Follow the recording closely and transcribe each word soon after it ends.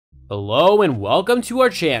Hello and welcome to our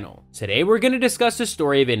channel. Today we're going to discuss the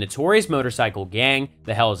story of a notorious motorcycle gang,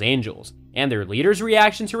 the Hells Angels, and their leader's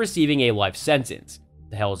reaction to receiving a life sentence.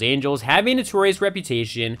 The Hells Angels have a notorious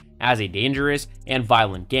reputation as a dangerous and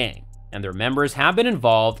violent gang, and their members have been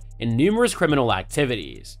involved in numerous criminal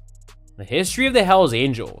activities. The history of the Hells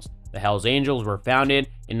Angels. The Hells Angels were founded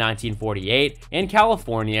in 1948 in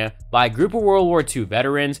California by a group of World War II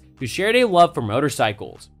veterans who shared a love for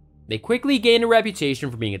motorcycles. They quickly gained a reputation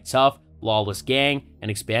for being a tough, lawless gang and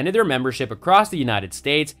expanded their membership across the United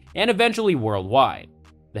States and eventually worldwide.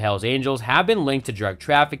 The Hells Angels have been linked to drug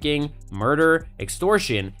trafficking, murder,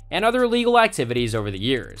 extortion, and other illegal activities over the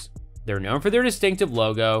years. They're known for their distinctive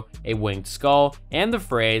logo, a winged skull, and the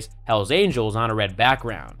phrase Hells Angels on a red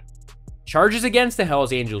background. Charges against the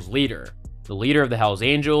Hells Angels leader. The leader of the Hells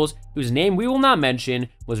Angels, whose name we will not mention,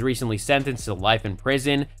 was recently sentenced to life in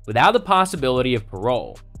prison without the possibility of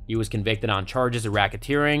parole. He was convicted on charges of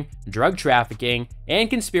racketeering, drug trafficking, and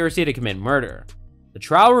conspiracy to commit murder. The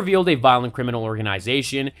trial revealed a violent criminal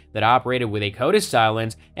organization that operated with a code of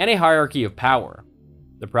silence and a hierarchy of power.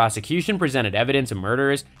 The prosecution presented evidence of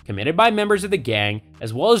murders committed by members of the gang,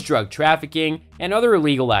 as well as drug trafficking and other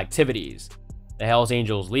illegal activities. The Hells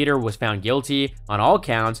Angels leader was found guilty on all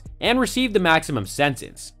counts and received the maximum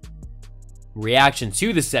sentence. Reaction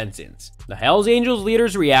to the sentence. The Hells Angels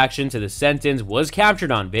leader's reaction to the sentence was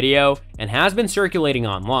captured on video and has been circulating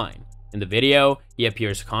online. In the video, he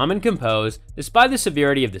appears calm and composed despite the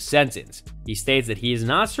severity of the sentence. He states that he is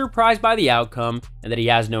not surprised by the outcome and that he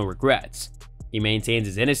has no regrets. He maintains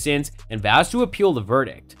his innocence and vows to appeal the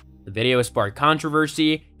verdict. The video has sparked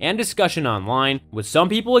controversy and discussion online, with some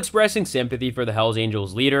people expressing sympathy for the Hells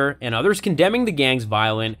Angels leader and others condemning the gang's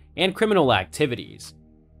violent and criminal activities.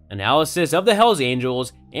 Analysis of the Hells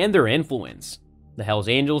Angels and their influence. The Hells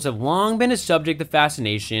Angels have long been a subject of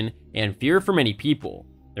fascination and fear for many people.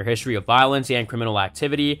 Their history of violence and criminal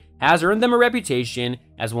activity has earned them a reputation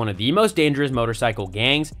as one of the most dangerous motorcycle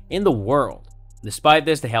gangs in the world. Despite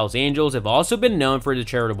this, the Hells Angels have also been known for their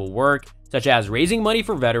charitable work, such as raising money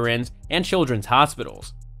for veterans and children's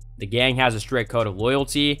hospitals. The gang has a strict code of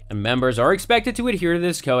loyalty, and members are expected to adhere to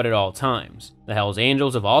this code at all times. The Hells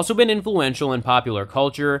Angels have also been influential in popular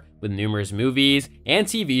culture, with numerous movies and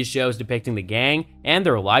TV shows depicting the gang and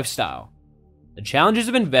their lifestyle. The challenges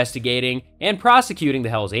of investigating and prosecuting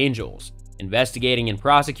the Hells Angels. Investigating and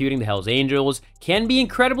prosecuting the Hells Angels can be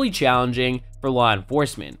incredibly challenging for law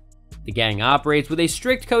enforcement. The gang operates with a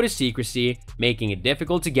strict code of secrecy, making it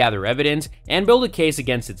difficult to gather evidence and build a case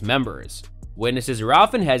against its members. Witnesses are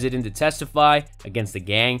often hesitant to testify against the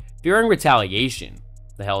gang, fearing retaliation.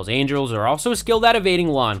 The Hells Angels are also skilled at evading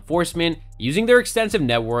law enforcement, using their extensive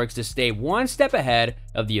networks to stay one step ahead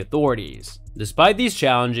of the authorities. Despite these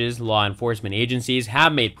challenges, law enforcement agencies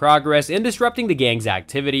have made progress in disrupting the gang's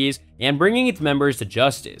activities and bringing its members to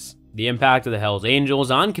justice. The impact of the Hells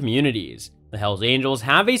Angels on communities. The Hells Angels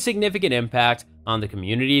have a significant impact on the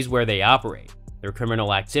communities where they operate. Their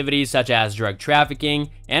criminal activities, such as drug trafficking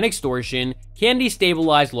and extortion, can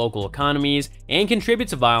destabilize local economies and contribute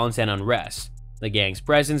to violence and unrest. The gang's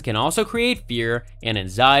presence can also create fear and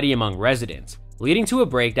anxiety among residents, leading to a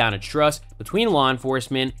breakdown of trust between law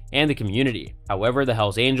enforcement and the community. However, the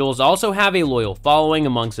Hells Angels also have a loyal following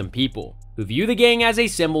among some people, who view the gang as a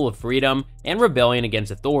symbol of freedom and rebellion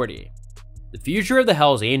against authority. The future of the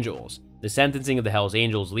Hells Angels. The sentencing of the Hells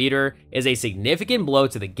Angels leader is a significant blow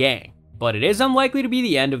to the gang, but it is unlikely to be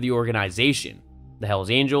the end of the organization. The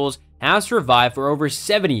Hells Angels have survived for over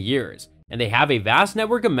 70 years, and they have a vast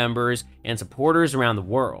network of members and supporters around the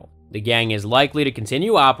world. The gang is likely to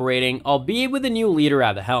continue operating, albeit with a new leader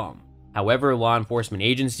at the helm. However, law enforcement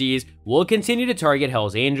agencies will continue to target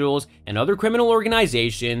Hells Angels and other criminal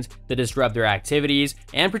organizations to disrupt their activities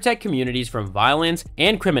and protect communities from violence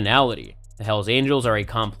and criminality. The Hells Angels are a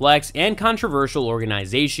complex and controversial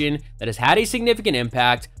organization that has had a significant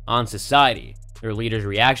impact on society. Their leader's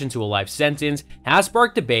reaction to a life sentence has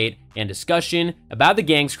sparked debate and discussion about the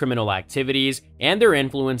gang's criminal activities and their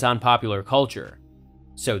influence on popular culture.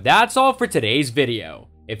 So that's all for today's video.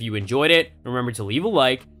 If you enjoyed it, remember to leave a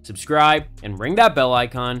like, subscribe, and ring that bell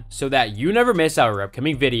icon so that you never miss our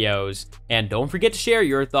upcoming videos. And don't forget to share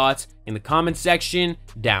your thoughts in the comments section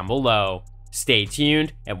down below. Stay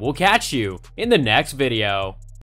tuned, and we'll catch you in the next video.